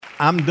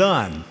I'm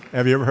done.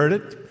 Have you ever heard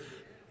it?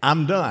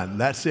 I'm done.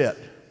 That's it.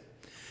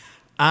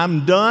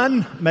 I'm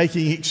done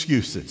making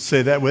excuses.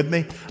 Say that with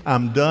me.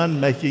 I'm done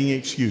making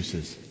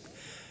excuses.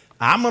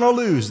 I'm going to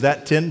lose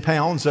that 10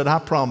 pounds that I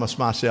promised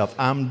myself.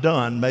 I'm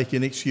done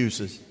making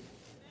excuses.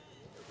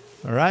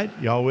 All right?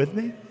 Y'all with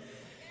me?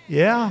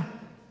 Yeah.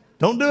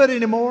 Don't do it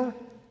anymore.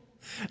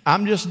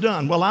 I'm just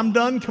done. Well, I'm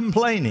done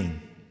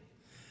complaining.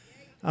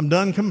 I'm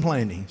done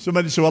complaining.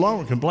 Somebody said, well, I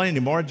don't complain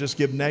anymore. Just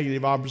give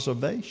negative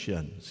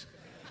observations.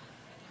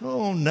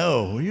 Oh,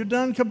 no. You're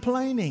done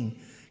complaining.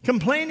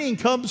 Complaining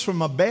comes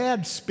from a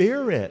bad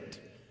spirit.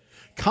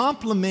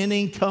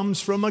 Complimenting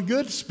comes from a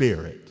good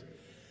spirit.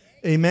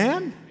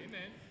 Amen?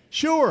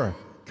 Sure,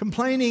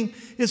 complaining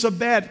is a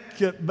bad,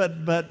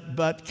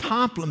 but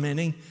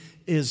complimenting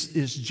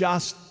is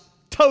just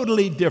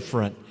totally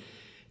different.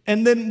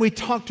 And then we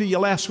talked to you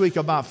last week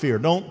about fear.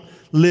 Don't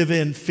live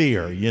in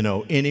fear,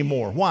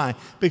 anymore. Why?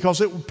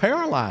 Because it will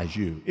paralyze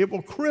you. It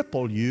will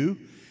cripple you.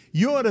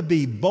 You ought to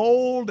be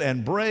bold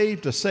and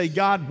brave to say,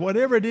 God,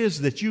 whatever it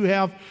is that you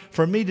have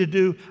for me to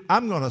do,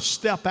 I'm going to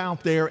step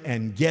out there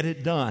and get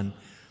it done.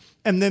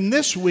 And then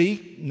this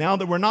week, now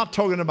that we're not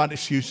talking about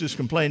excuses,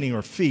 complaining,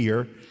 or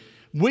fear,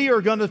 we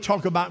are going to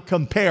talk about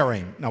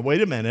comparing. Now,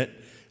 wait a minute.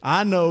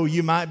 I know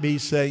you might be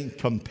saying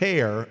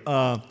compare.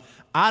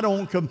 I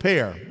don't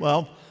compare.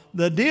 Well,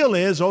 the deal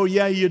is, oh,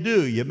 yeah, you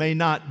do. You may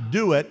not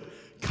do it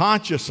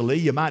consciously.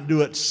 You might do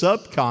it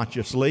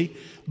subconsciously.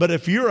 But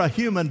if you're a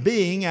human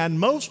being, and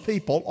most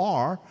people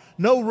are,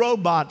 no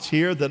robots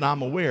here that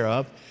I'm aware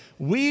of,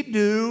 we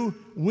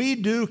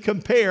do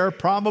compare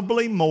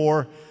probably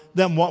more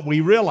than what we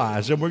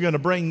realize. And we're going to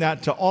bring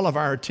that to all of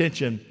our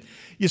attention.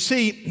 You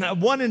see,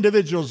 one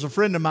individual is a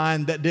friend of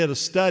mine that did a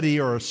study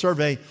or a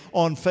survey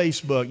on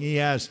Facebook. He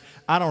has,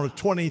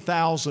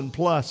 20,000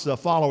 plus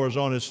followers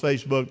on his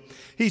Facebook.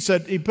 He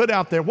said, he put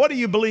out there, what do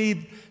you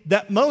believe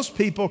that most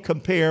people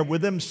compare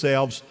with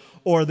themselves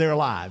or their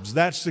lives?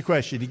 That's the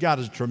question. He got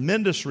a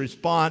tremendous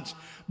response,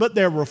 but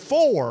there were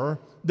four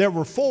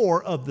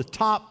of the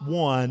top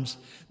ones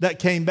that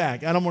came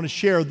back. And I'm going to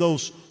share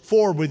those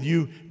four with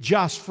you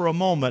just for a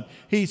moment.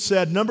 He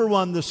said, number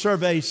one, the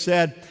survey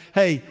said,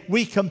 hey,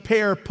 we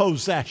compare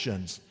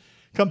possessions.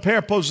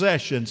 Compare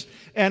possessions.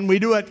 And we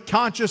do it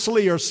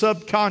consciously or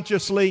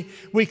subconsciously.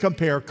 We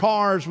compare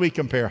cars, we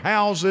compare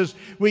houses,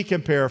 we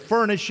compare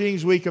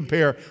furnishings, we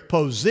compare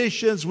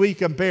positions, we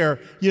compare,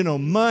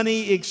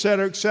 money, et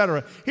cetera, et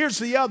cetera. Here's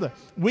the other.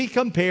 We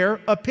compare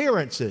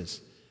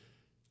appearances.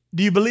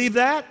 Do you believe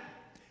that?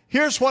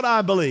 Here's what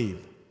I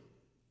believe.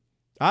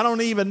 I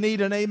don't even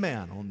need an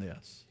amen on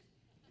this.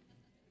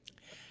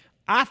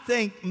 I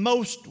think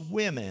most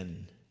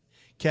women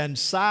can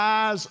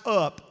size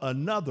up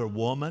another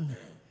woman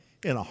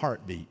in a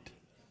heartbeat.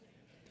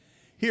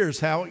 Here's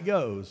how it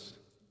goes.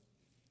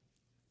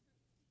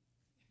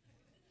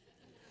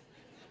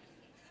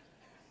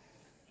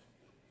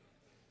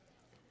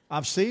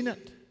 I've seen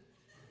it.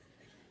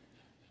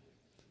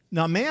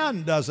 Now,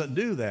 man doesn't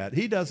do that.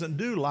 He doesn't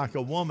do like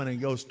a woman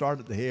and go start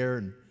at the hair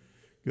and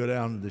go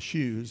down to the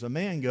shoes. A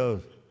man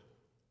goes.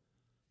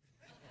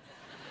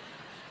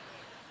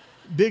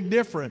 Big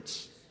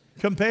difference.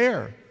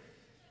 Compare.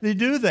 They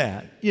do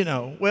that,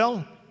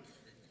 Well,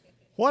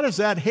 what is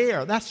that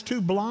hair? That's too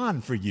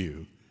blonde for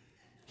you.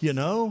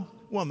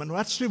 Woman,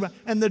 that's too blonde.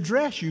 And the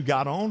dress you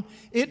got on,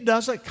 it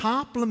doesn't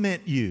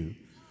compliment you.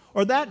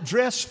 Or that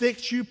dress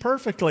fits you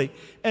perfectly.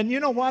 And you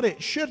know what?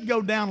 It should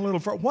go down a little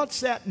further.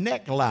 What's that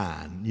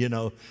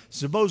neckline?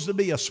 Supposed to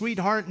be a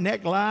sweetheart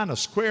neckline, a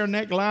square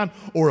neckline,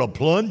 or a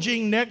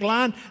plunging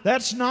neckline.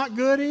 That's not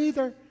good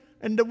either.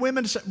 And the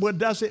women say, well,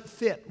 does it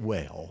fit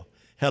well?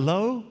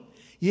 Hello?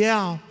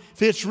 Yeah,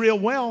 fits real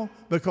well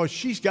because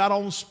she's got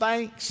on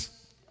Spanx.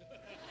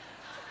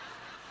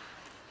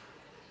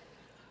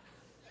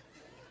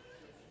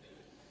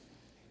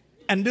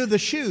 And do the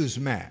shoes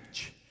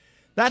match?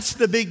 That's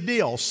the big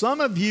deal. Some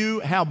of you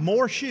have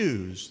more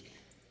shoes.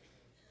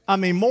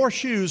 More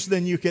shoes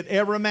than you could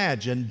ever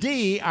imagine.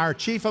 Dee, our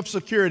chief of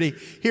security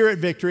here at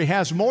Victory,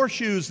 has more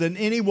shoes than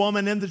any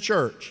woman in the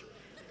church.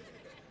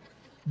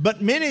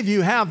 But many of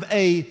you have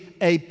a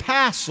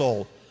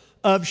passel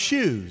of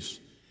shoes.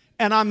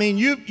 And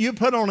you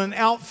put on an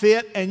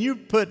outfit and you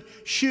put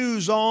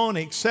shoes on,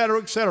 et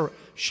cetera, et cetera.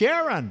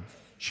 Sharon,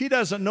 she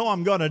doesn't know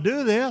I'm going to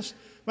do this,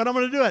 but I'm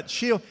going to do it.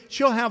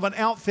 She'll have an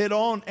outfit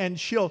on and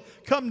she'll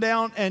come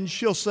down and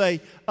she'll say,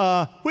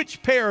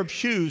 which pair of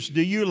shoes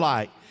do you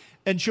like?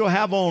 And she'll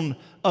have on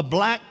a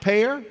black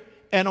pair,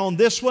 and on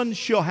this one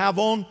she'll have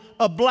on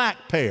a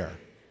black pair.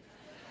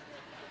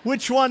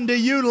 Which one do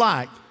you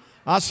like?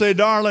 I say,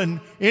 darling,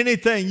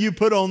 anything you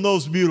put on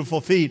those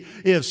beautiful feet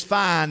is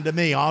fine to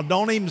me. Oh,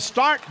 don't even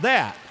start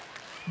that.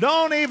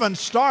 Don't even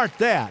start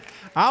that.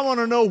 I want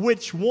to know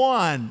which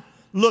one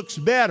looks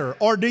better.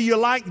 Or do you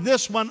like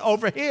this one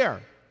over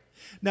here?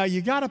 Now,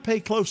 you got to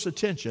pay close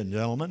attention,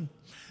 gentlemen,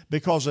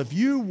 because if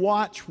you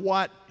watch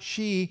what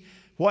she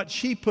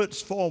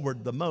puts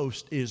forward the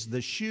most is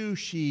the shoe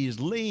she's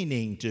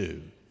leaning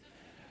to.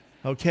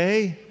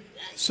 Okay?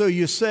 So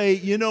you say,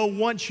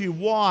 once you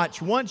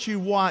watch,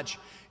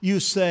 you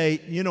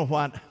say, you know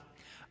what,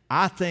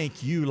 I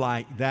think you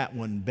like that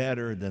one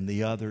better than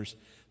the others.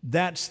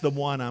 That's the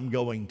one I'm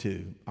going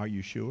to. Are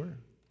you sure?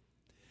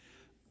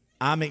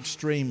 I'm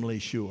extremely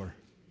sure.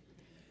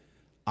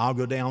 I'll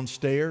go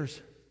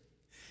downstairs.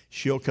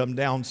 She'll come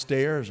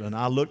downstairs, and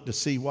I look to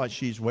see what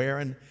she's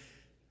wearing.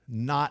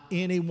 Not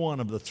any one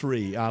of the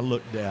three I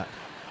looked at.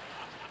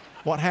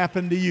 What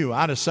happened to you?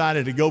 I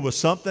decided to go with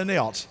something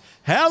else.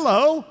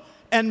 Hello.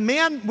 And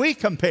men, we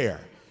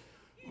compare.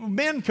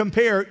 Men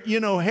compare,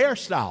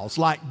 hairstyles.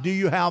 Like, do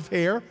you have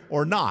hair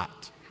or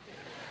not?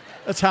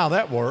 That's how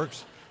that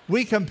works.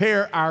 We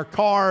compare our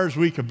cars.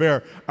 We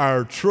compare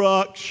our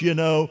trucks,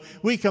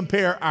 We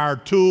compare our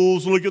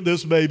tools. Look at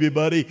this baby,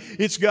 buddy.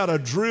 It's got a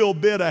drill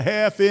bit a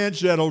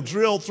half-inch that'll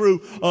drill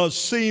through a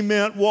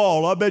cement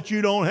wall. I bet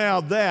you don't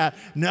have that.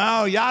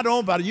 No, I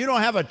don't, but you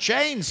don't have a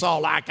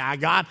chainsaw like I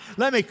got.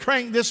 Let me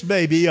crank this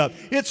baby up.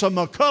 It's a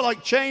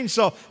McCulloch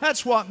chainsaw.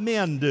 That's what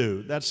men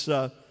do. That's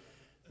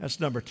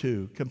number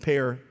two.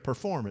 Compare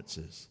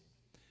performances.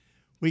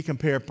 We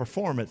compare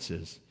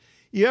performances.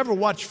 You ever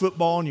watch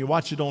football and you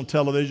watch it on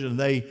television and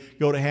they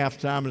go to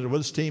halftime and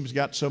this team's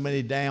got so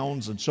many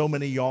downs and so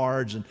many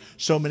yards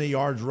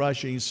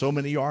rushing, so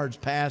many yards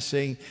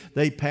passing.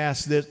 They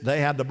passed this, they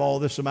had the ball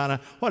this amount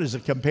of, what is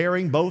it,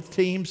 comparing both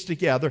teams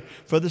together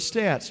for the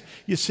stats.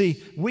 You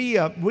see,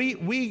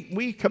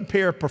 we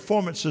compare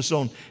performances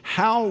on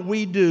how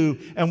we do,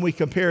 and we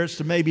compare it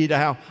to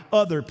how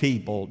other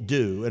people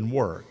do and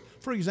work.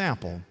 For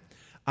example,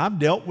 I've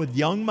dealt with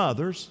young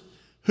mothers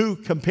who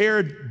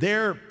compared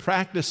their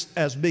practice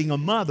as being a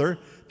mother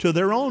to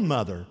their own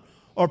mother,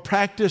 or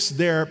practiced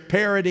their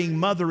parenting,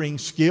 mothering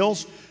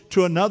skills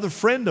to another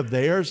friend of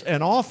theirs,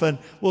 and often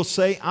will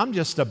say, I'm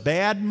just a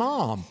bad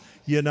mom.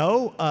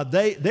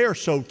 They're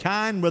so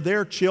kind with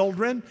their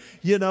children,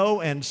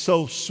 and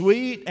so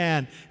sweet.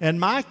 And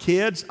my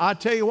kids, I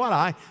tell you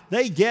what,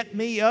 they get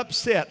me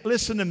upset.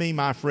 Listen to me,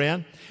 my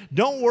friend.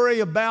 Don't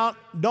worry about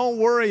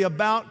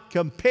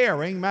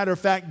comparing. Matter of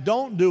fact,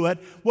 don't do it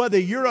whether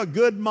you're a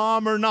good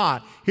mom or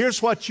not.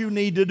 Here's what you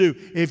need to do.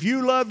 If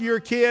you love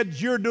your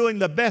kids, you're doing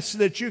the best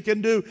that you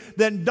can do,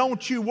 then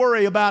don't you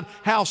worry about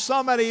how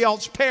somebody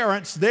else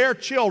parents their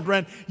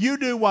children. You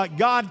do what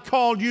God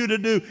called you to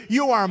do.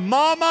 You are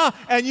mama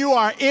and you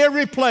are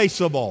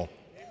irreplaceable.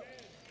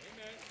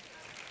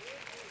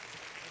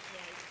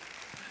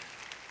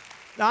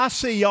 Now, I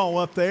see y'all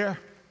up there.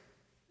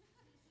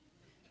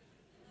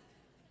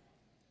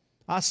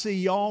 I see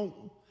y'all.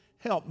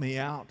 Help me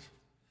out.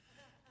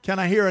 Can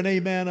I hear an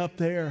amen up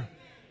there?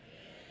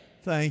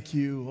 Thank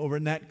you. Over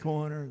in that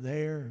corner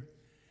there.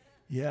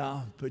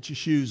 Yeah, put your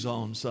shoes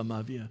on, some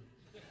of you.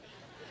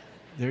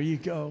 There you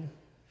go.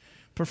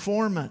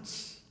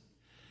 Performance.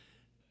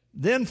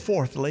 Then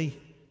fourthly,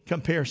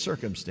 compare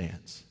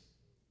circumstance.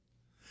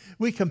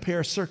 We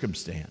compare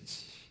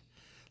circumstance.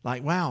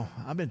 Like, wow,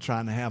 I've been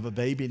trying to have a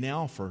baby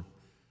now for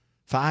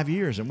 5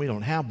 years and we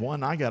don't have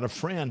one. I got a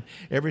friend,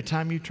 every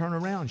time you turn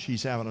around,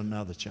 she's having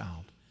another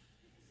child.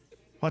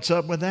 What's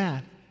up with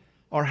that?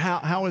 Or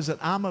how is it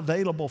I'm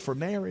available for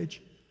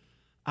marriage?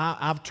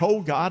 I've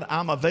told God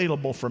I'm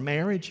available for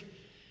marriage,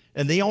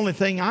 and the only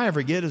thing I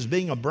ever get is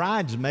being a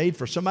bridesmaid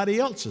for somebody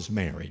else's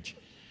marriage.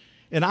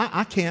 And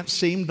I can't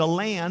seem to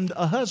land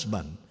a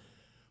husband.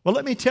 Well,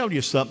 let me tell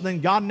you something.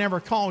 God never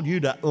called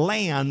you to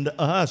land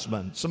a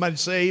husband. Somebody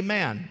say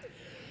amen.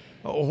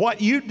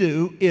 What you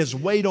do is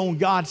wait on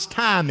God's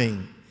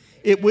timing.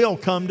 It will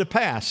come to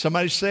pass.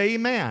 Somebody say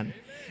amen.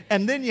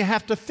 And then you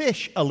have to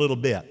fish a little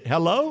bit.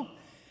 Hello?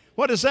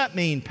 What does that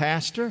mean,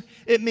 Pastor?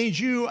 It means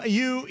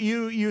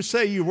you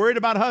say you're worried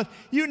about a husband.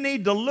 You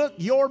need to look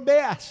your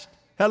best.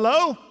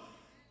 Hello?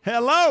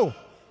 Hello?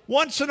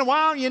 Once in a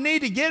while, you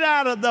need to get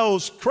out of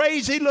those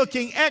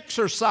crazy-looking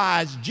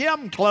exercise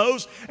gym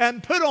clothes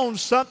and put on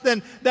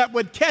something that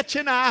would catch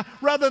an eye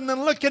rather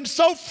than looking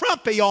so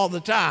frumpy all the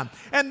time.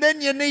 And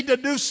then you need to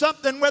do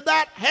something with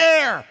that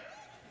hair.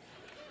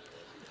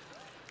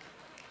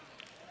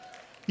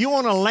 You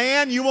want to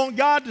land? You want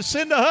God to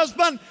send a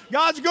husband?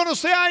 God's going to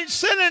say, I ain't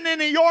sending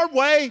any your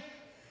way.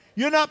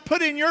 You're not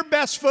putting your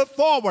best foot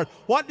forward.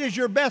 What does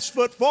your best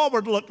foot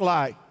forward look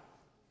like?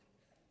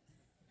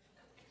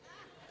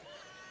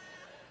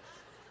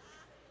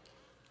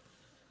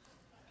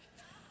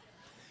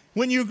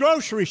 When you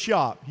grocery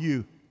shop,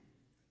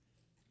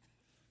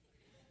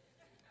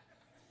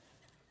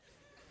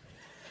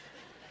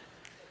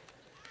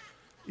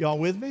 y'all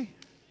with me?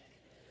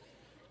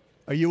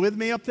 Are you with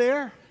me up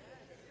there?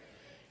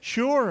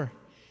 Sure.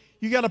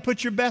 You got to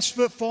put your best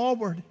foot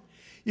forward.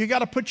 You got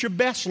to put your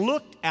best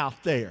look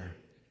out there.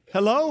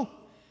 Hello?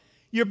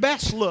 Your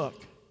best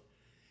look.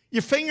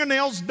 Your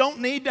fingernails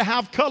don't need to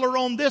have color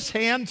on this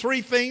hand,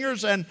 3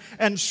 fingers, and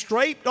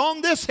straight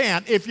on this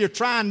hand if you're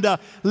trying to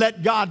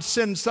let God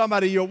send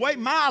somebody your way.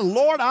 My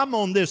Lord, I'm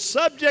on this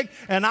subject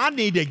and I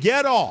need to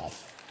get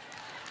off.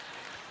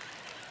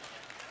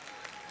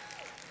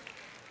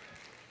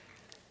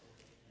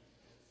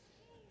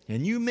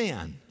 And you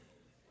men,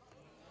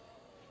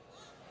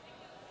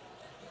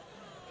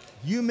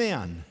 you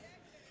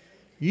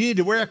need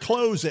to wear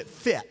clothes that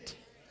fit.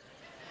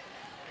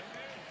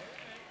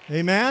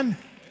 Amen?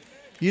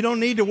 You don't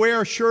need to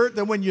wear a shirt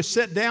that when you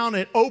sit down,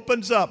 it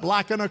opens up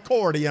like an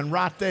accordion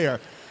right there.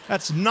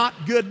 That's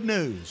not good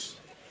news.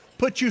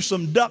 Put you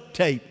some duct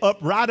tape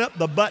right up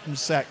the button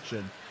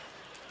section.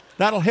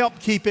 That'll help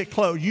keep it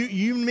closed.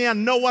 You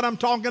men know what I'm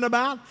talking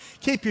about?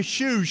 Keep your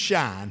shoes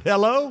shined.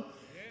 Hello?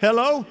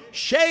 Hello?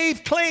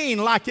 Shave clean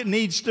like it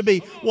needs to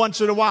be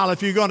once in a while.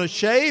 If you're going to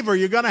shave or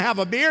you're going to have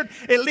a beard,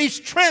 at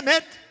least trim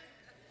it.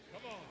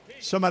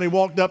 Somebody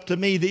walked up to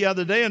me the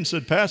other day and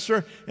said,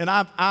 Pastor, and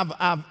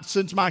I've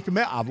since my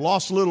commitment, I've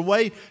lost a little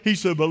weight. He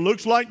said, but it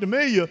looks like to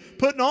me you're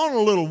putting on a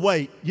little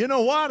weight. You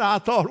know what? I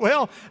thought,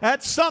 well,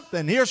 that's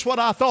something. Here's what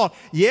I thought.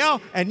 Yeah,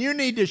 and you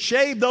need to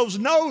shave those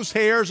nose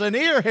hairs and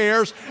ear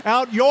hairs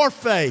out your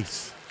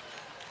face.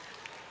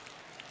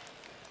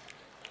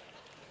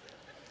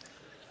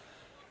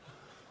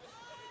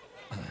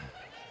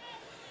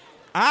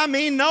 I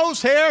mean,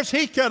 nose hairs,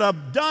 he could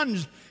have done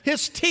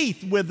his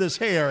teeth with his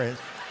hair. It's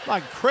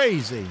like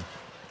crazy.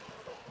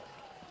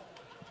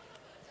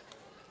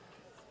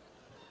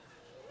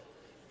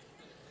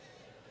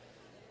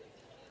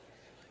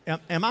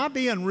 Am I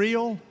being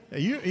real?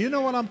 You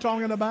know what I'm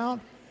talking about?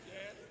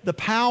 The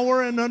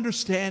power and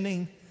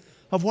understanding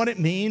of what it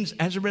means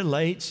as it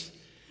relates.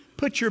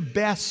 Put your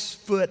best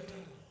foot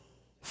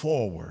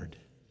forward.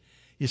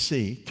 You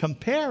see,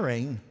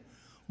 comparing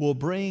will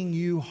bring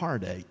you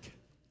heartache.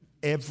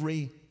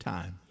 Every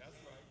time.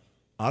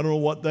 I don't know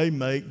what they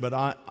make, but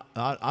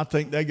I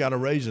think they got a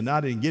raise and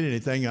I didn't get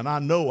anything, and I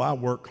know I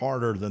work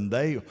harder than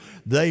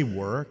they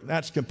work.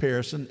 That's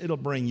comparison. It'll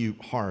bring you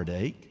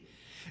heartache.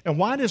 And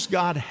why does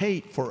God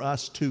hate for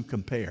us to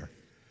compare?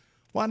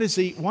 Why does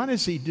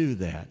he do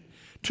that?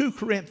 2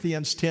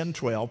 Corinthians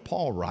 10:12,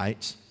 Paul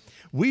writes,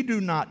 we do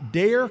not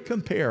dare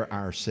compare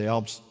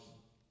ourselves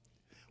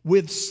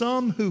with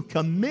some who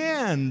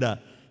commend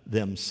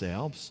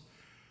themselves,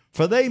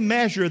 for they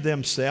measure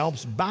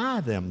themselves by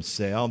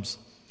themselves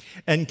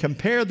and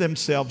compare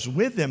themselves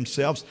with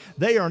themselves.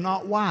 They are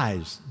not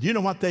wise. Do you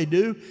know what they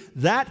do?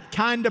 That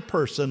kind of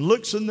person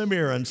looks in the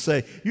mirror and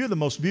say, you're the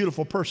most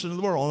beautiful person in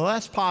the world. Well,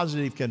 that's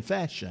positive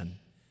confession.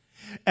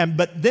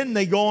 But then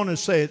they go on and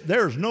say,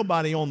 there's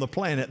nobody on the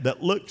planet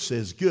that looks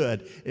as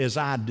good as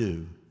I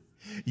do.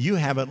 You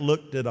haven't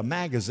looked at a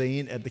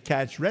magazine at the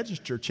cash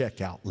register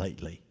checkout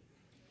lately.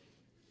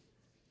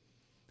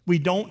 We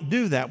don't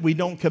do that. We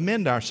don't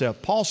commend ourselves.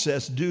 Paul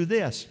says, do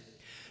this.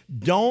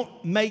 Don't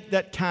make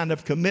that kind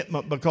of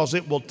commitment because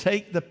it will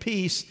take that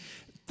peace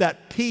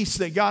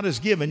that God has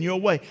given you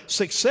away.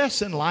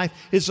 Success in life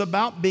is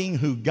about being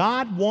who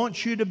God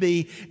wants you to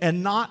be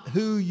and not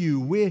who you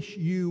wish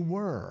you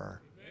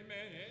were.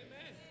 Amen.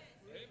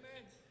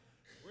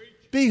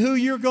 Be who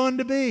you're going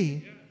to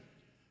be.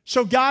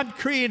 So God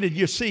created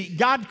you. See,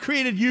 God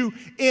created you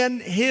in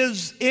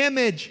His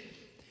image.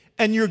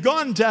 And you're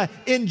going to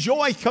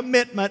enjoy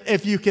commitment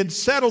if you can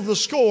settle the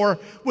score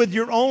with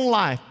your own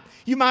life.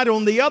 You might,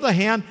 on the other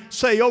hand,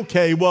 say,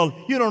 okay, well,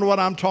 you don't know what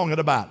I'm talking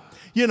about.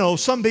 You know,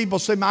 some people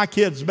say my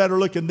kids better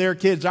look than their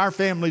kids. Our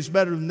family's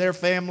better than their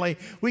family.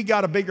 We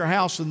got a bigger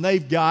house than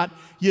they've got,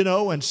 you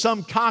know, and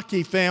some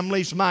cocky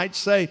families might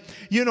say,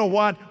 you know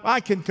what, I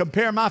can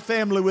compare my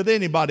family with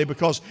anybody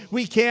because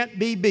we can't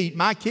be beat.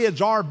 My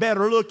kids are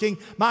better looking.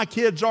 My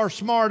kids are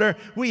smarter.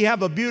 We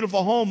have a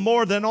beautiful home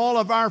more than all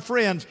of our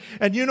friends.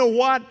 And you know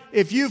what?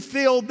 If you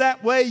feel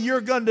that way,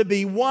 you're going to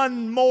be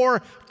one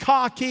more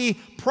cocky,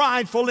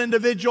 prideful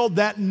individual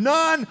that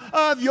none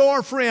of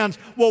your friends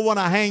will want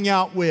to hang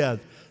out with.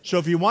 So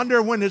if you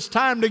wonder when it's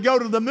time to go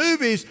to the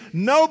movies,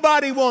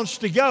 nobody wants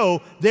to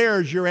go,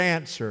 there's your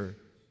answer.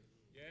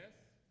 Yes.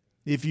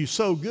 If you're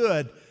so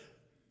good,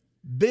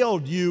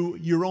 build you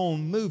your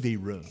own movie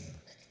room.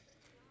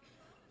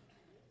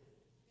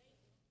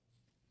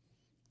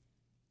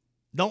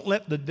 Don't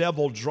let the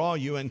devil draw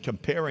you in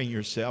comparing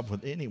yourself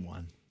with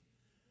anyone.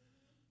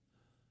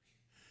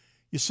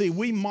 You see,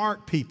 we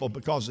mark people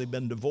because they've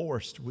been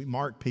divorced. We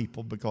mark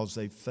people because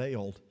they've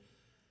failed.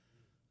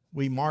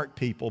 We mark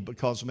people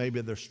because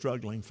maybe they're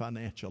struggling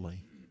financially.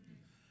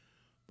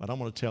 But I'm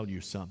going to tell you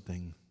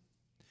something.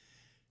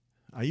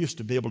 I used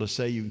to be able to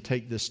say you can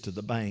take this to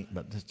the bank,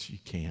 but you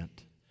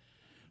can't.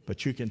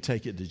 But you can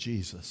take it to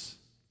Jesus.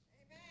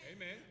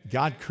 Amen.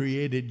 God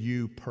created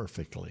you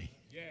perfectly.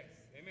 Yes.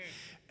 Amen.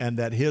 And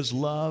that His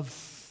love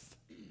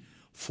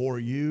for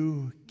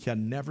you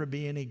can never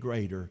be any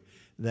greater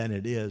than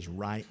it is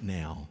right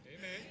now.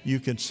 Amen. You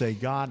can say,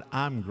 God,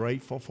 I'm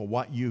grateful for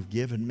what you've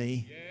given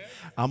me. Yes.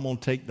 I'm going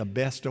to take the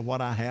best of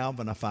what I have,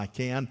 and if I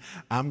can,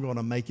 I'm going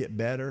to make it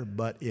better.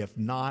 But if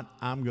not,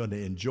 I'm going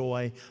to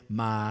enjoy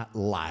my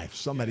life.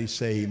 Somebody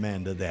say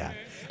amen to that.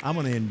 I'm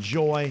going to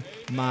enjoy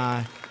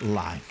my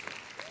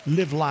life.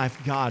 Live life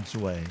God's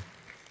way.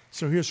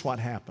 So here's what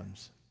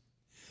happens.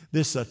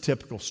 This is a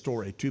typical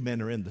story. 2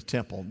 men are in the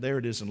temple. There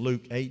it is in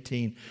Luke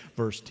 18,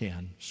 verse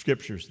 10.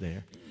 Scripture's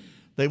there.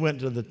 They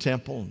went to the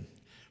temple and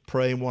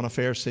prayed, one a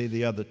Pharisee,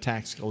 the other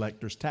tax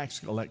collectors. Tax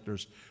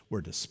collectors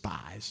were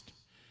despised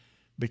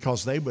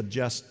because they would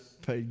just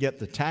get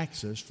the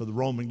taxes for the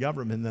Roman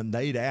government, and then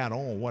they'd add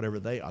on whatever a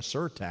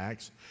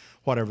surtax,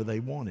 whatever they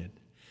wanted.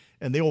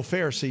 And the old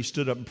Pharisee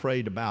stood up and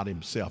prayed about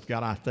himself.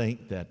 God, I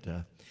think that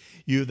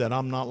that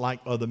I'm not like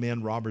other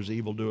men, robbers,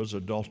 evildoers,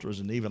 adulterers,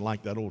 and even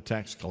like that old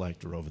tax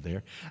collector over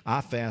there.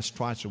 I fast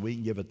twice a week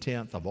and give a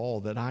tenth of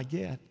all that I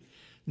get.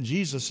 And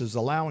Jesus is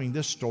allowing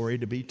this story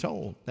to be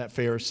told. That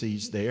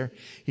Pharisee's there.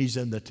 He's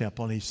in the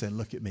temple and he's saying,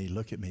 look at me,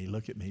 look at me,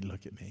 look at me,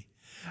 look at me.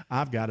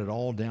 I've got it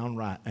all down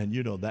right. And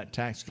you know, that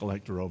tax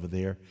collector over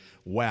there,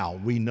 wow,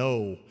 we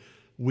know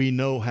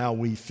how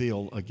we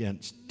feel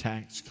against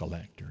tax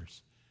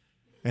collectors.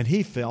 And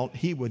he felt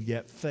he would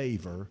get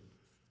favor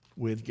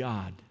with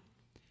God.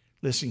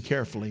 Listen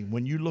carefully.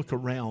 When you look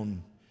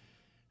around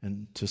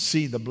and to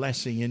see the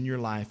blessing in your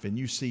life, and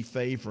you see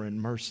favor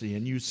and mercy,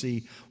 and you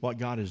see what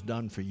God has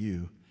done for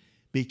you,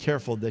 be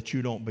careful that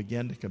you don't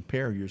begin to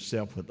compare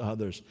yourself with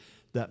others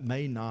that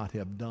may not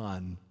have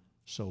done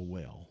so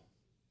well.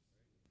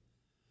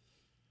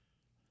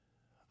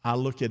 I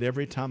look at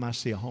every time I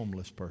see a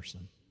homeless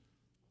person,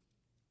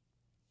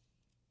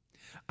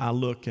 I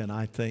look and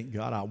I think,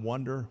 God, I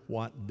wonder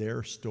what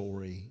their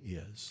story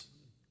is.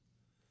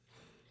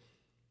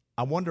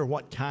 I wonder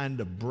what kind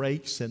of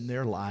breaks in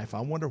their life. I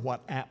wonder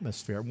what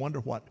atmosphere, I wonder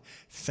what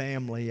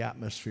family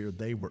atmosphere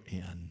they were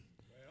in.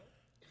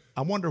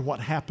 I wonder what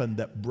happened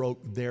that broke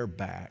their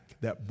back,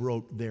 that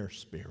broke their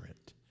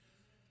spirit.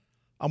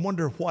 I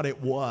wonder what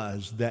it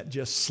was that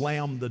just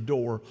slammed the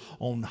door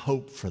on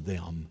hope for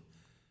them,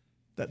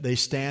 that they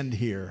stand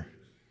here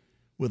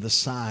with a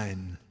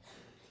sign,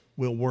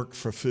 will work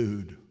for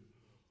food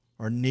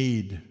or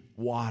need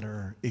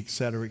water,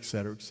 etc.,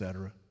 etc.,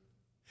 etc.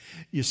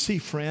 You see,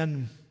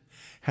 friend,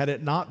 had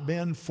it not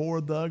been for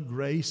the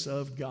grace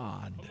of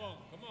God,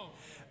 come on.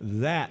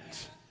 That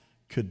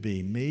could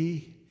be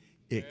me,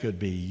 it could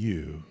be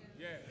you.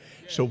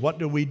 So what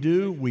do?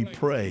 We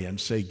pray and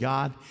say,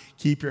 God,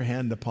 keep your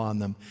hand upon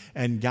them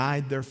and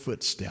guide their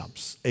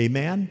footsteps.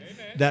 Amen?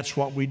 That's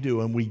what we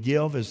do. And we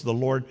give as the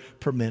Lord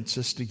permits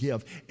us to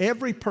give.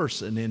 Every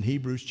person in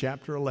Hebrews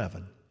chapter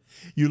 11,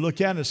 you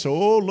look at it and say,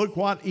 oh, look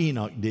what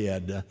Enoch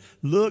did.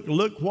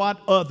 Look what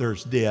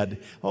others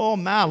did. Oh,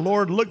 my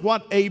Lord, look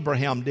what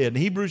Abraham did.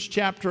 In Hebrews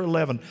chapter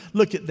 11,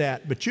 look at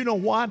that. But you know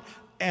what?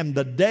 And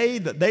the day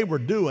that they were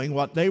doing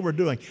what they were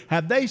doing,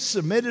 had they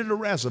submitted a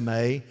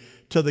resume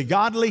to the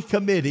godly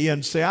committee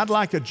and say, I'd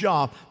like a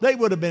job, they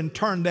would have been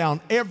turned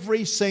down,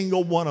 every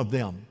single one of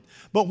them.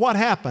 But what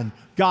happened?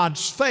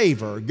 God's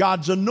favor,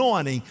 God's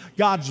anointing,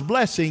 God's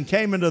blessing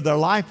came into their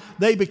life.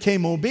 They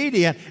became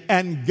obedient,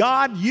 and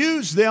God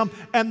used them,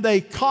 and they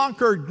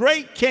conquered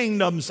great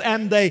kingdoms,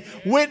 and they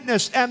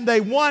witnessed, and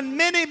they won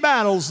many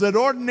battles that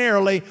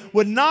ordinarily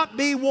would not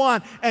be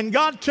won. And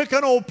God took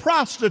an old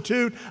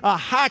prostitute, a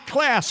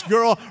high-class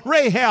girl,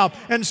 Rahab,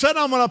 and said,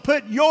 I'm going to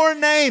put your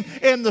name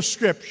in the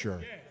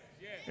Scripture.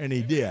 And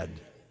He did.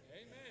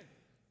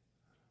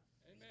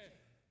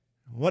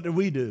 What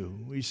do?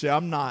 We say,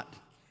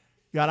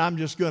 God, I'm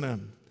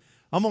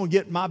going to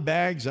get my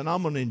bags and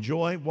I'm going to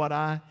enjoy what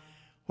I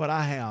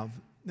have.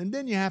 And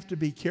then you have to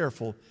be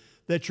careful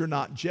that you're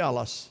not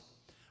jealous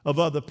of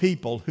other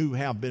people who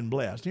have been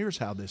blessed. Here's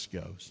how this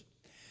goes.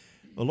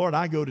 Well, Lord,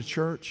 I go to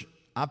church.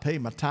 I pay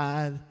my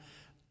tithe.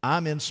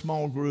 I'm in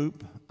small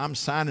group. I'm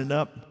signing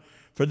up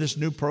for this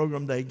new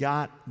program they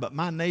got. But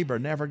my neighbor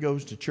never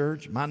goes to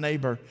church. My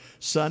neighbor,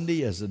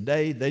 Sunday is the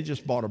day they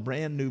just bought a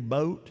brand new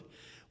boat.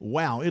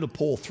 Wow, it'll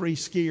pull 3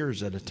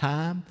 skiers at a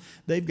time.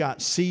 They've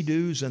got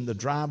Sea-Doos in the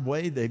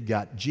driveway. They've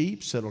got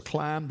Jeeps that'll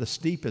climb the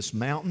steepest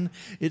mountain.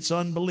 It's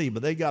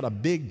unbelievable. They've got a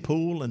big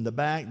pool in the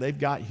back. They've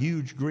got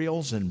huge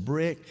grills and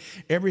brick,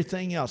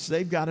 everything else.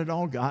 They've got it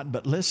all got.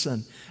 But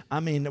listen, I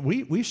mean,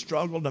 we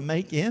struggle to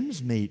make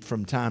ends meet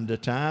from time to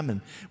time,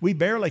 and we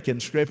barely can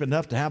scrape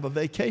enough to have a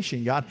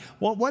vacation, God.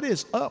 Well, what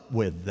is up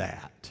with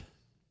that?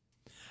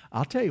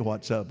 I'll tell you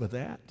what's up with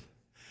that.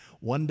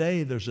 One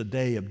day there's a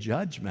day of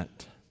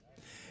judgment.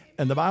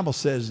 And the Bible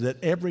says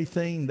that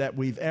everything that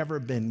we've ever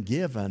been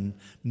given,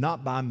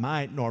 not by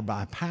might nor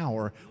by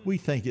power, we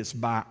think it's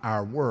by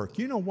our work.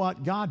 You know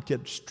what? God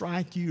could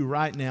strike you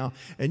right now,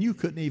 and you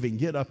couldn't even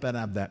get up out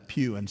of that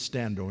pew and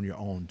stand on your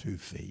own 2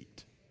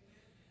 feet.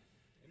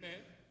 Amen.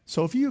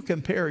 So if you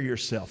compare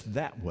yourself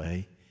that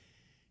way,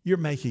 you're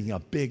making a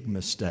big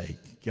mistake.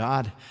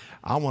 God,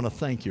 I want to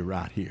thank you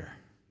right here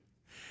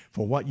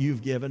for what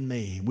you've given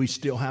me. We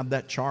still have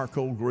that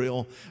charcoal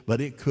grill,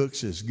 but it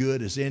cooks as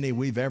good as any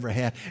we've ever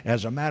had.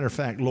 As a matter of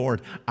fact,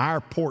 Lord,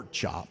 our pork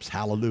chops,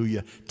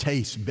 hallelujah,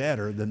 taste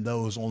better than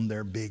those on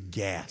their big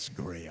gas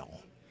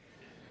grill.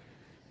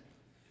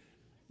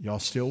 Y'all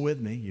still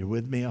with me? You're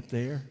with me up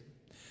there?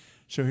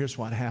 So here's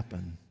what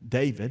happened.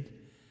 David,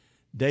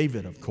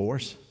 of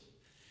course,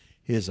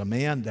 is a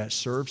man that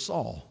served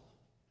Saul.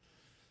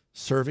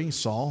 Serving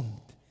Saul,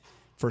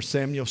 1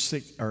 Samuel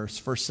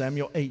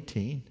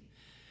 18,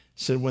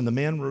 said, when the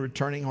men were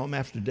returning home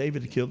after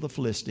David had killed the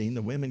Philistine,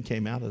 the women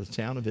came out of the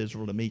town of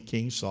Israel to meet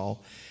King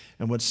Saul,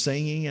 and with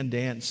singing and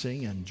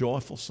dancing and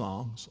joyful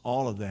songs,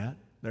 all of that,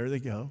 there they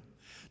go,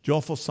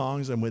 joyful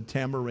songs, and with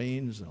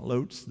tambourines and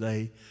lutes,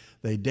 they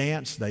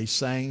danced, they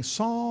sang,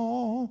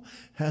 Saul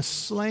has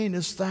slain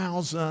his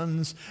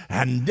thousands,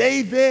 and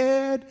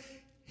David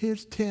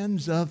his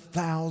tens of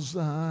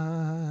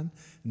thousands.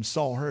 And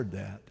Saul heard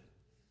that.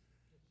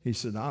 He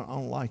said, I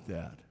don't like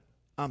that.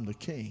 I'm the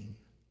king.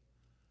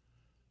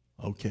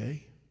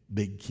 Okay,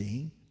 big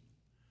king.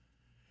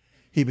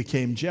 He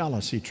became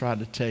jealous. He tried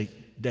to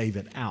take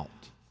David out.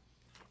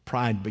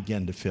 Pride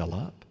began to fill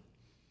up.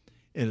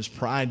 And as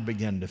pride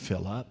began to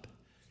fill up,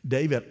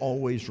 David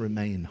always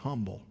remained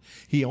humble.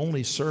 He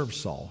only served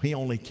Saul. He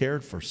only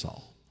cared for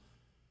Saul.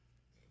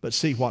 But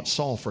see, what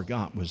Saul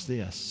forgot was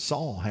this.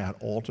 Saul had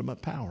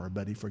ultimate power,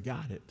 but he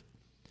forgot it.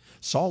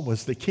 Saul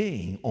was the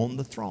king on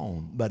the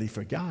throne, but he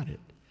forgot it.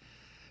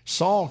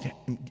 Saul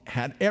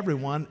had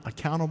everyone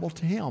accountable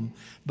to him,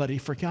 but he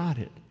forgot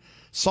it.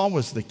 Saul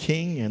was the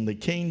king, and the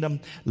kingdom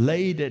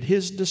laid at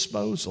his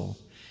disposal.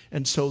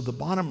 And so the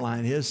bottom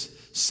line is,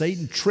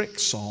 Satan tricked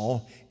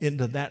Saul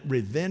into that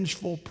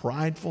revengeful,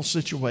 prideful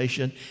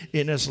situation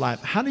in his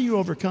life. How do you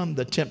overcome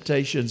the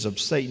temptations of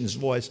Satan's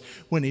voice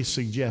when he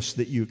suggests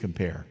that you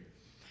compare?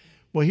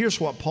 Well,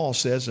 here's what Paul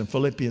says in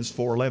Philippians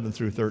 4:11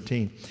 through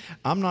 13.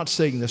 I'm not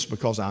saying this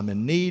because I'm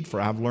in need, for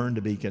I've learned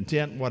to be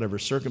content in whatever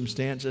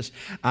circumstances.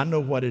 I know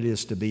what it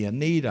is to be in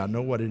need. I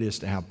know what it is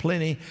to have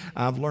plenty.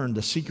 I've learned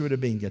the secret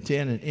of being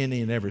content in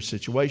any and every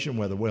situation,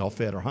 whether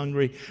well-fed or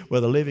hungry,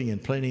 whether living in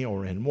plenty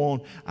or in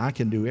want. I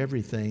can do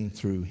everything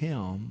through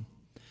him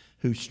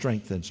who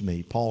strengthens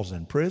me. Paul's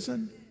in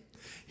prison.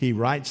 He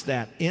writes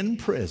that in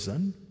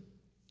prison.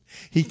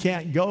 He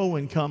can't go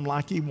and come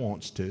like he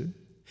wants to.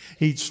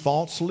 He's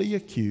falsely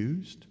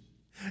accused.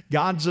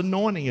 God's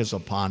anointing is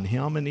upon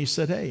him, and he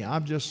said, hey,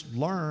 I've just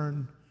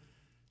learned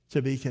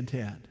to be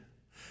content.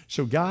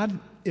 So God,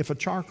 if a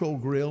charcoal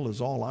grill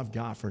is all I've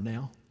got for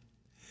now,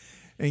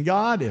 and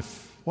God,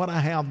 if what I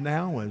have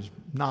now is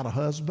not a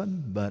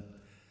husband, but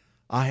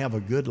I have a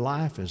good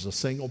life as a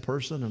single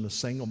person and a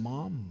single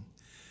mom,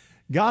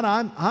 God,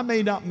 I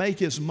may not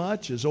make as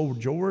much as old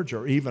George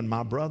or even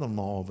my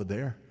brother-in-law over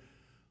there,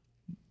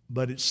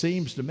 but it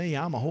seems to me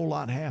I'm a whole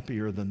lot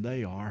happier than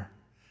they are.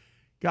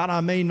 God, I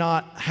may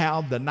not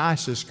have the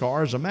nicest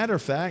car. As a matter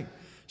of fact,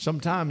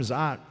 sometimes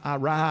I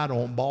ride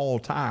on ball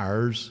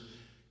tires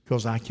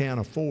because I can't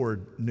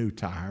afford new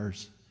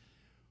tires.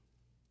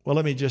 Well,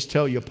 let me just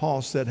tell you,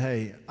 Paul said,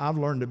 hey, I've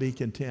learned to be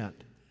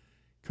content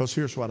because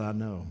here's what I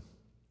know.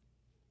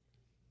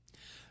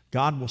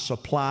 God will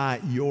supply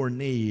your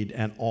need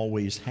and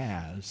always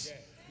has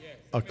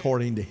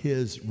according to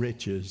his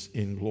riches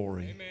in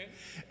glory. Amen.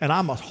 And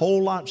I'm a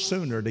whole lot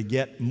sooner to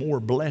get more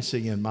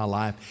blessing in my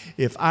life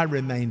if I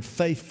remain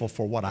faithful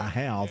for what I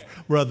have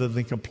rather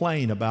than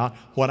complain about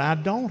what I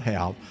don't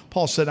have.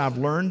 Paul said, I've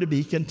learned to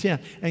be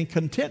content. And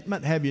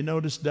contentment, have you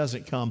noticed,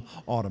 doesn't come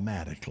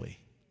automatically.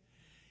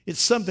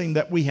 It's something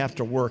that we have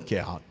to work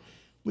out.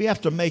 We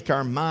have to make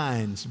our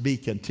minds be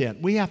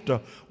content. We have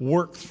to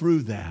work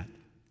through that.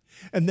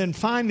 And then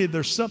finally,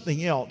 there's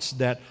something else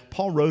that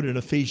Paul wrote in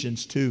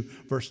Ephesians 2,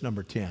 verse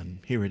number 10.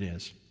 Here it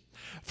is.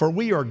 For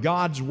we are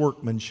God's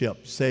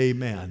workmanship. Say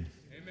amen.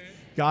 Amen.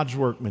 God's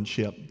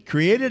workmanship.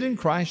 Created in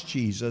Christ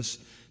Jesus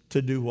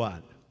to do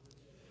what?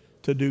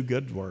 To do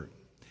good work.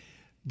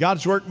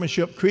 God's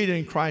workmanship created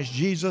in Christ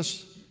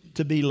Jesus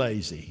to be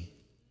lazy.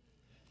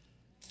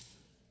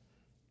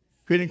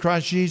 Created in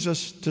Christ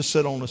Jesus to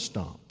sit on a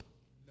stump.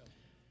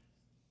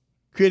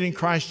 Created in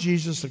Christ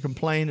Jesus to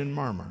complain and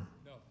murmur.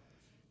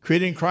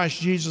 Created in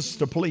Christ Jesus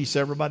to police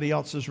everybody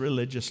else's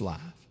religious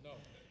life.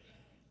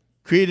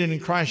 Created in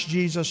Christ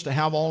Jesus to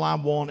have all I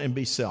want and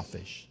be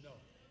selfish.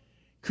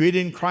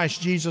 Created in Christ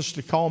Jesus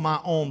to call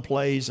my own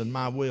plays and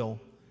my will.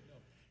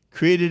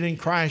 Created in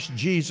Christ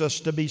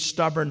Jesus to be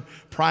stubborn,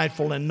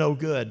 prideful, and no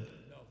good.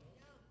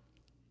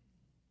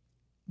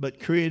 But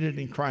created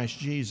in Christ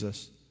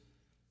Jesus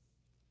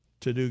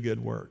to do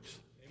good works.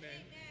 Amen.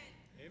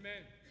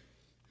 Amen.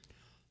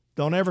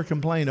 Don't ever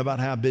complain about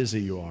how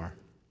busy you are.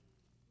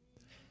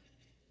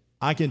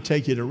 I can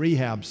take you to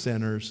rehab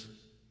centers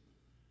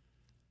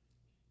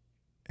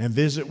and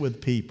visit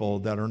with people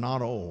that are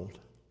not old,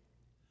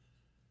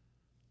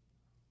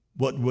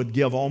 but would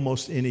give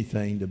almost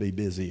anything to be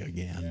busy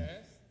again.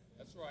 Yes,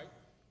 that's right.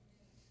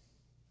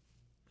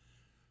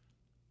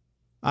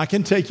 I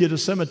can take you to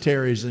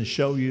cemeteries and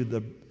show you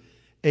the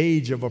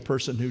age of a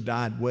person who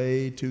died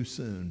way too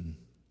soon,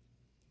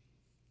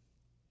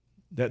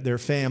 that their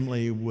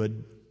family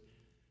would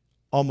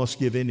almost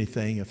give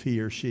anything if he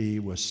or she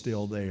was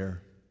still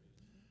there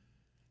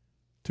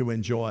to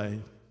enjoy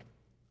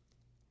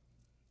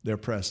their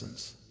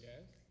presence. Yes.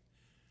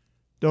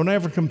 Don't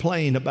ever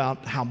complain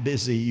about how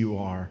busy you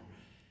are.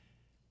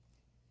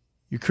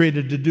 You're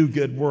created to do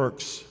good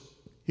works.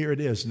 Here it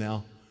is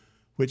now,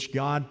 which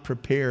God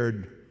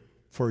prepared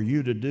for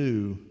you to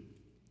do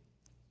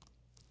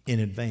in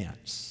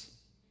advance.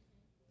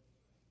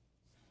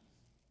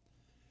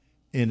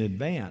 In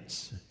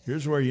advance.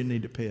 Here's where you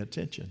need to pay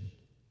attention.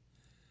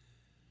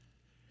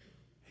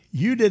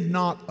 You did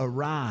not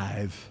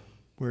arrive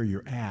where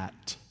you're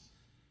at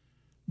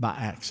by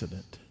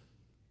accident.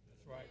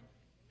 That's right.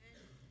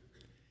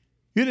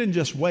 You didn't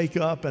just wake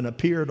up and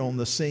appeared on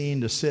the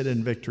scene to sit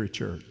in Victory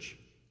Church.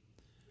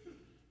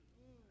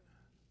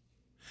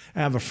 I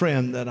have a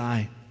friend that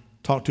I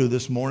Talked to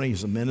this morning.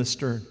 He's a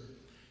minister.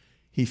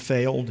 He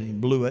failed. He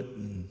blew it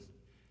and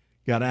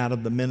got out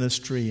of the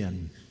ministry,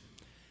 and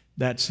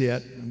that's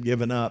it. I'm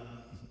giving up.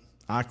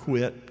 I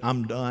quit.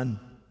 I'm done.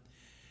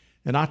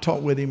 And I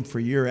talked with him for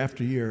year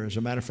after year. As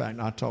a matter of fact,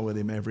 I talk with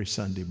him every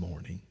Sunday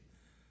morning.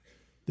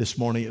 This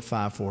morning at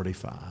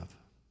 5:45.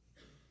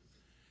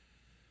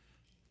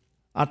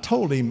 I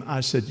told him, I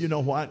said, you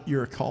know what?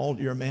 You're called.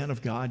 You're a man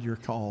of God. You're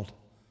called.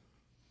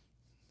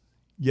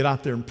 Get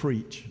out there and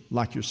preach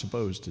like you're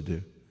supposed to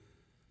do.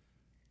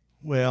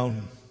 Well,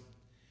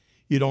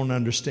 you don't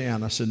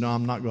understand. I said, no,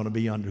 I'm not going to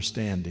be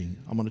understanding.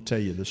 I'm going to tell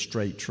you the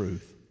straight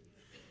truth.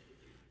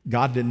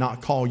 God did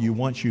not call you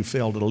once you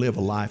failed to live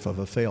a life of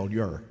a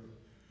failure.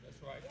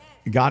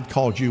 God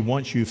called you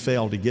once you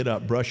failed to get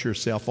up, brush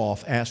yourself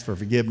off, ask for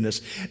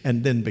forgiveness,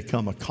 and then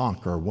become a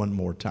conqueror one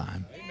more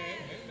time. Amen.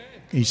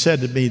 He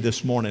said to me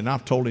this morning,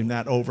 I've told him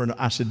that over and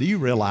I said, do you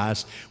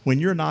realize when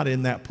you're not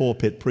in that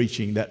pulpit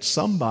preaching that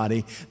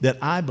somebody that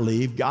I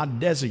believe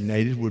God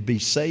designated would be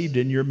saved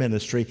in your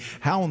ministry?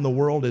 How in the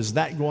world is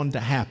that going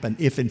to happen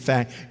if in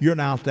fact you're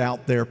not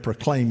out there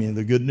proclaiming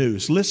the good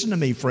news? Listen to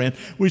me, friend.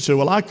 We say,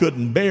 well, I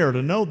couldn't bear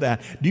to know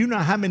that. Do you know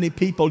how many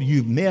people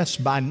you've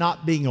missed by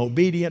not being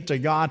obedient to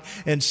God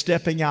and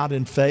stepping out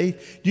in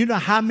faith? Do you know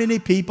how many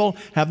people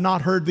have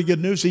not heard the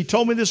good news? He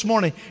told me this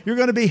morning, you're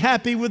going to be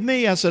happy with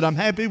me. I said, I'm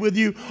happy with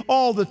you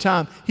all the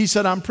time. He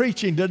said, I'm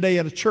preaching today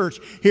at a church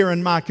here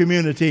in my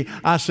community.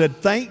 I said,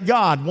 thank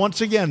God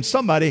once again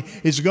somebody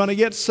is going to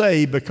get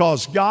saved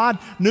because God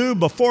knew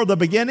before the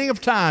beginning of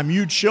time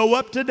you'd show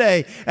up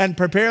today and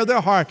prepare their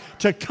heart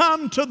to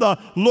come to the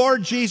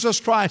Lord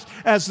Jesus Christ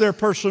as their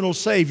personal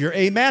Savior.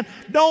 Amen.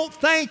 Don't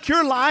think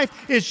your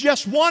life is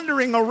just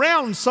wandering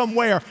around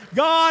somewhere.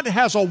 God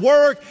has a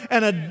work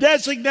and a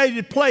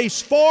designated place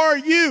for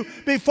you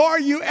before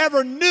you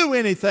ever knew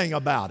anything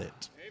about it.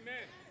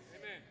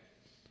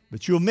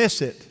 But you'll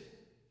miss it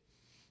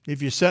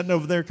if you're sitting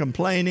over there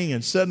complaining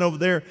and sitting over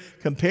there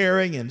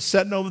comparing and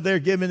sitting over there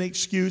giving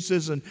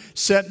excuses and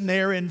sitting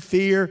there in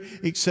fear,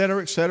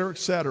 etc., etc.,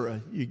 etc.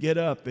 You get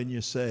up and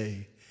you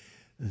say,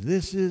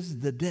 this is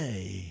the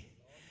day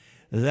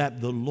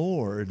that the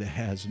Lord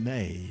has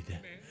made.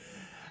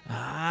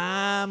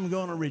 I'm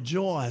going to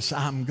rejoice.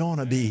 I'm going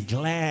to be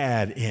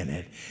glad in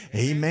it.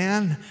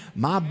 Amen.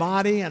 My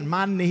body and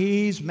my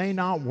knees may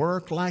not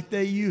work like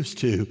they used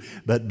to,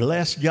 but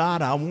bless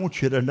God, I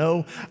want you to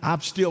know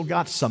I've still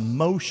got some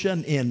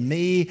motion in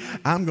me.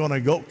 I'm going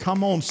to go.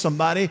 Come on,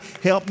 somebody,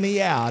 help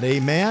me out.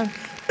 Amen.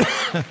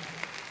 Well,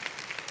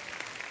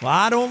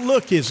 I don't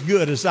look as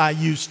good as I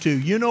used to.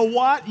 You know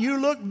what? You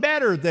look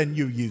better than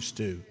you used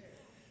to.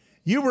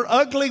 You were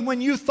ugly when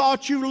you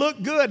thought you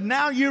looked good.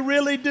 Now you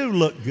really do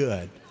look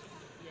good.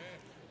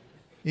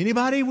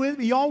 Anybody with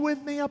me? Y'all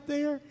with me up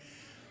there?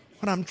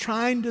 What I'm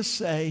trying to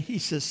say, he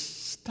says,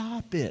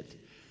 stop it.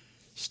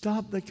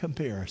 Stop the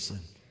comparison.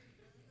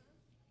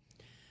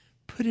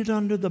 Put it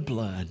under the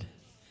blood.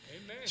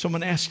 Amen. So I'm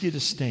going to ask you to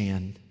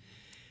stand.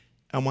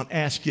 I'm going to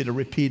ask you to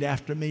repeat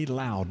after me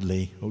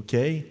loudly,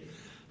 okay?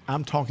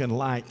 I'm talking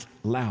like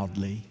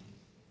loudly.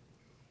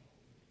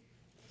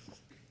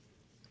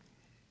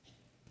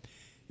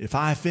 If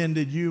I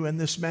offended you in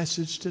this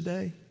message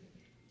today,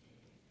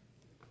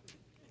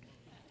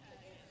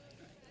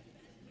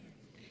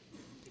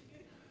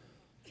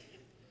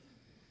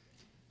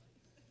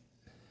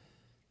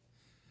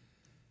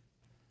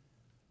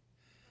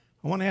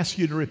 I want to ask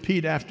you to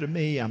repeat after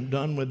me. I'm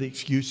done with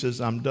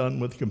excuses. I'm done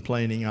with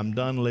complaining. I'm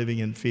done living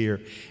in fear.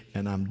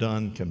 And I'm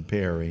done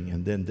comparing.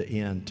 And then the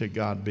end, to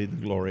God be the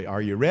glory.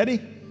 Are you ready?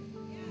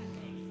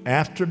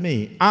 After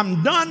me.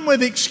 I'm done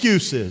with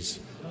excuses.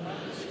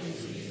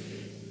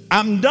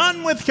 I'm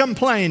done with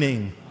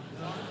complaining.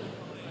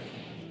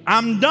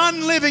 I'm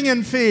done living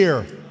in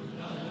fear.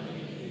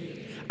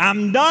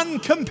 I'm done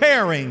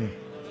comparing.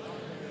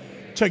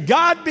 To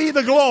God be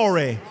the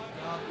glory.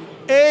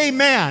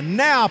 Amen.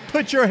 Now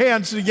put your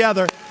hands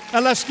together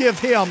and let's give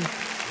Him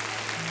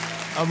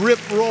a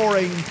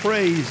rip-roaring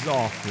praise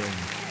offering.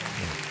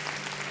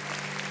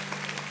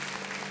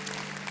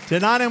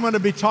 Tonight I'm going to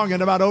be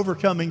talking about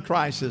overcoming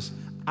crisis.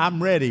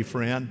 I'm ready,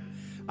 friend.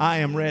 I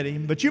am ready.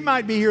 But you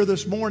might be here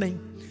this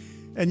morning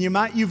and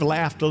you've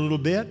laughed a little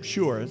bit.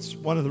 Sure, it's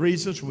one of the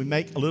reasons we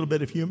make a little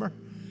bit of humor.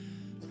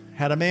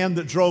 Had a man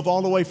that drove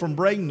all the way from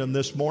Bradenton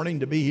this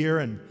morning to be here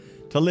and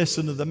to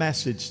listen to the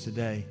message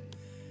today.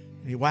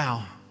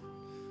 Wow,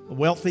 a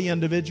wealthy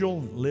individual,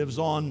 lives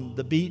on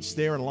the beach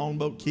there in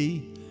Longboat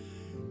Key.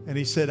 And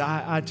he said,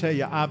 I tell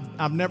you,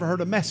 I've never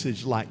heard a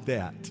message like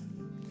that.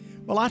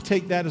 Well, I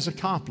take that as a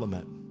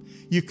compliment.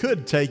 You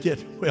could take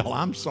it, well,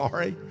 I'm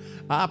sorry,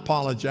 I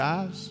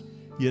apologize,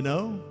 you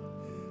know.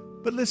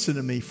 But listen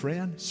to me,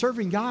 friend.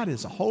 Serving God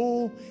as a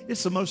whole,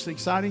 it's the most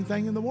exciting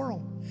thing in the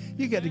world.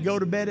 You get to go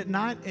to bed at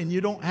night and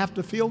you don't have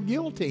to feel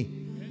guilty.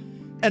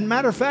 And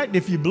matter of fact,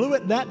 if you blew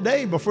it that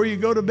day before you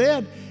go to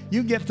bed,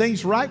 you get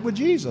things right with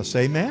Jesus.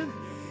 Amen.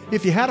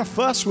 If you had a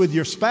fuss with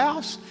your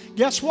spouse,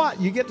 guess what?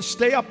 You get to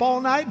stay up all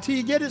night until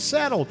you get it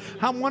settled.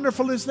 How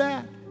wonderful is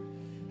that?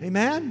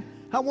 Amen.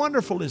 How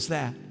wonderful is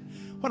that?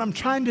 What I'm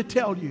trying to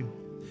tell you,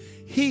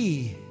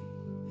 He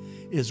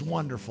is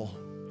wonderful.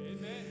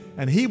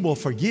 And He will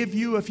forgive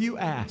you if you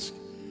ask.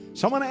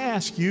 So I'm going to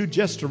ask you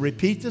just to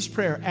repeat this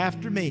prayer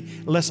after me.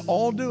 Let's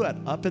all do it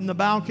up in the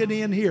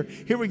balcony and here.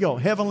 Here we go.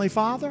 Heavenly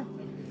Father,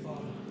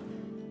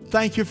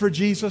 thank you for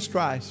Jesus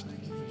Christ.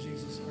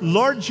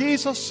 Lord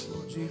Jesus,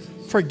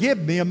 forgive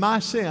me of my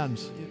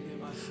sins.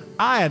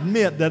 I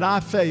admit that I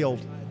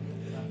failed.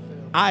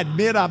 I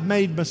admit I've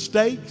made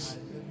mistakes.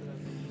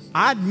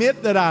 I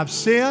admit that I've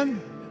sinned.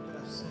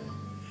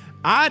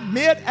 I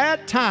admit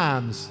at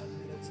times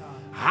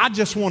I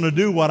just want to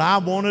do what I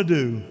want to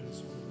do.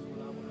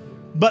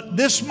 But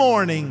this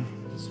morning,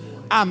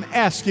 I'm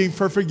asking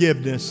for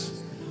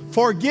forgiveness.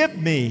 Forgive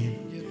me.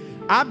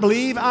 I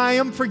believe I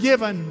am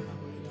forgiven.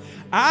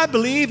 I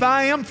believe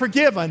I am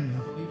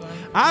forgiven.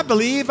 I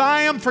believe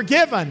I am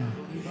forgiven.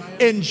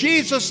 In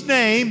Jesus'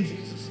 name,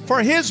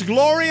 for His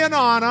glory and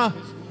honor,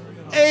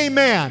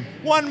 amen.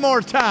 One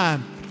more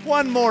time.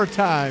 One more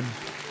time.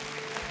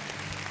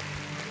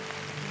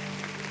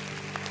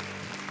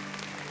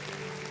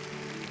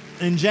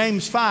 In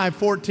James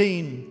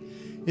 5:14,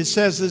 it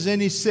says, is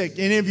any sick,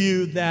 any of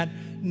you that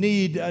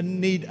need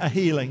a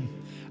healing?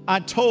 I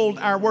told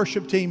our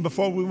worship team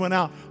before we went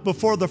out,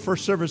 before the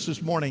first service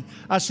this morning,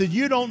 I said,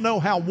 you don't know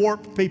how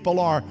warped people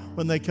are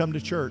when they come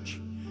to church.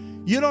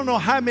 You don't know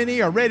how many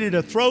are ready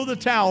to throw the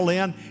towel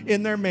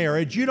in their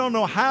marriage. You don't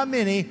know how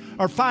many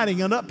are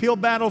fighting an uphill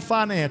battle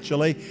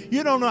financially.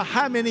 You don't know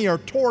how many are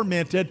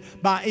tormented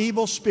by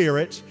evil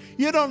spirits.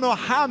 You don't know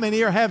how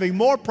many are having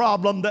more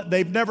problems that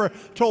they've never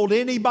told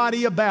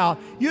anybody about.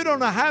 You don't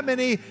know how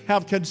many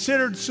have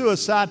considered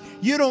suicide.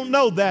 You don't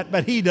know that,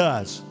 but He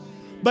does.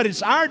 But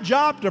it's our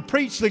job to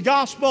preach the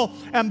gospel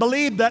and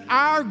believe that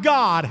our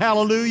God,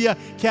 hallelujah,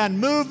 can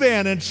move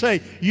in and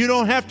say, you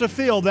don't have to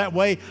feel that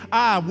way.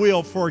 I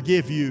will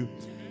forgive you.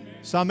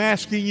 So I'm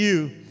asking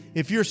you,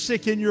 if you're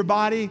sick in your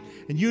body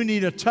and you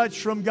need a touch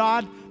from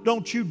God,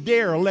 don't you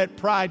dare let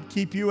pride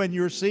keep you in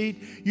your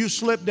seat. You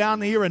slip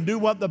down here and do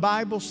what the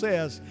Bible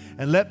says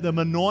and let them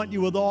anoint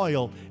you with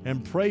oil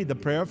and pray the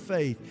prayer of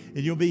faith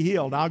and you'll be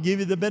healed. I'll give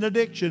you the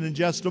benediction in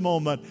just a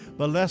moment,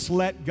 but let's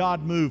let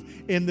God move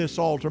in this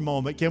altar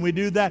moment. Can we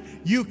do that?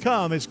 You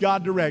come as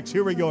God directs.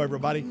 Here we go,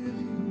 everybody. God,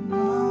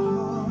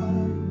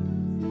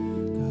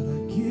 I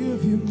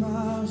give you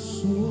my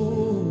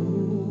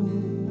soul.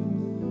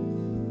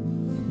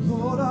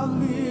 Lord, I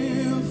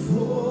live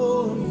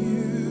for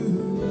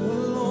you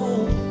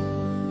alone.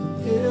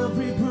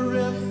 Every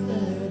breath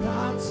that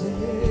I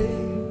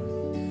take,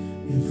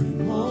 every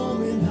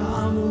moment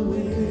I'm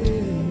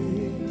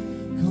away.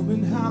 Come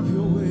and have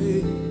your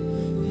way.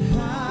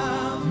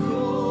 Have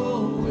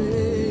your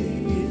way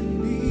in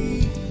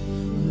me.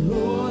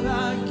 Lord,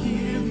 I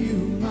give you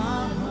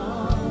my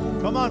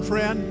heart. Come on,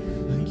 friend.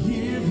 I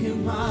give you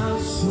my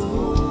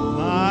soul.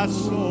 My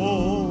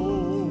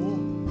soul.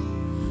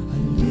 I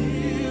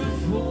live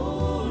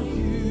for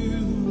you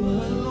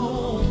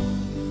alone.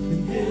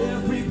 And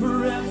every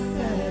breath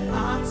that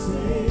I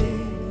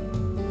take,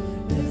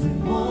 every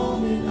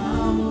moment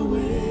I'm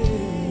away.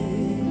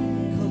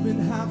 Come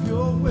and have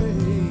your way.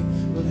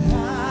 But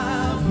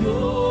have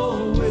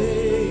your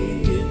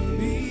way in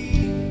me.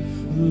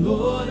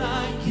 Lord,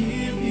 I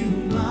give you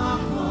my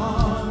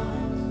heart.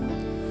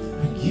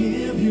 I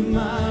give you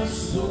my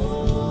soul.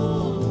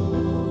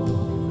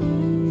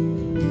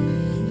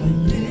 I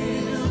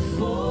live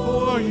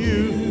for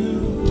You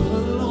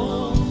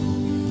alone.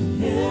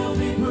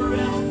 Every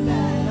breath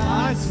that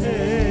I I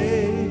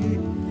say.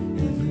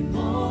 every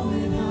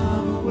moment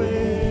I'm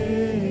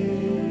away.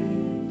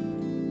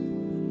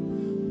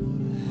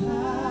 Lord,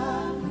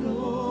 have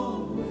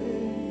your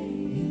way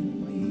in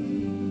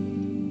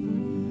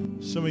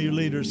me. Some of you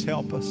leaders,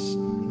 help us.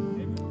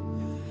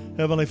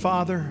 Heavenly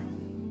Father,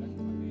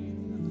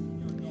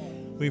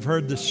 we've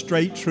heard the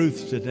straight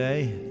truth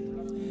today.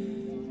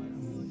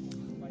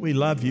 We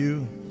love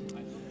you.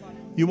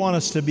 You want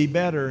us to be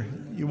better.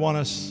 You want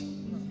us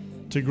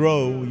to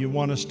grow. You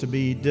want us to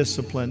be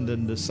disciplined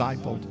and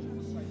discipled.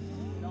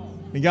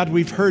 And God,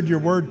 we've heard your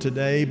word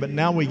today, but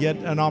now we get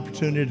an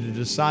opportunity to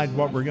decide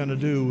what we're going to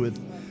do with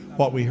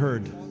what we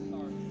heard.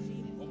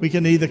 We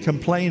can either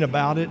complain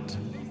about it,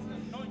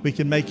 we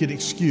can make an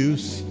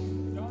excuse,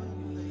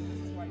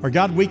 or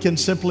God, we can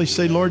simply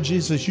say, Lord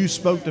Jesus, you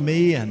spoke to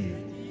me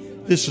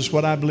and this is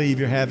what I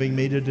believe you're having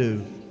me to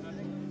do.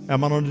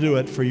 I'm going to do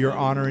it for your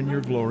honor and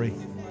your glory.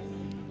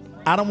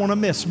 I don't want to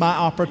miss my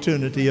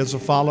opportunity as a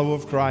follower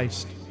of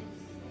Christ.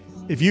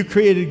 If you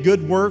created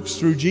good works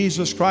through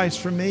Jesus Christ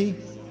for me,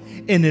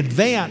 in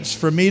advance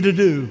for me to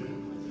do,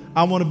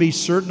 I want to be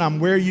certain I'm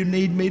where you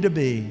need me to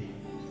be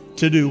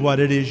to do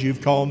what it is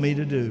you've called me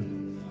to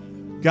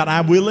do. God,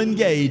 I will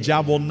engage.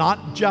 I will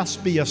not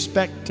just be a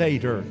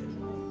spectator.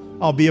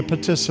 I'll be a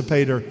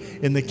participator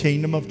in the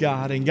kingdom of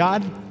God. And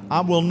God,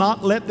 I will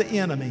not let the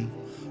enemy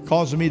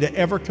cause me to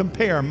ever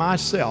compare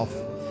myself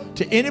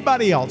to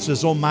anybody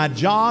else's on my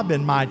job,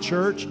 in my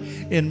church,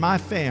 in my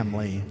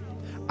family.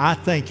 I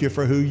thank you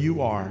for who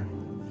you are.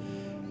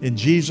 In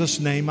Jesus'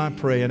 name I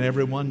pray, and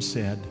everyone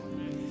said,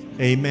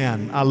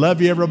 Amen. I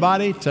love you,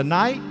 everybody.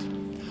 Tonight,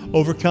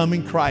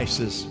 overcoming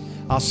crisis.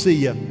 I'll see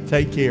you.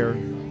 Take care.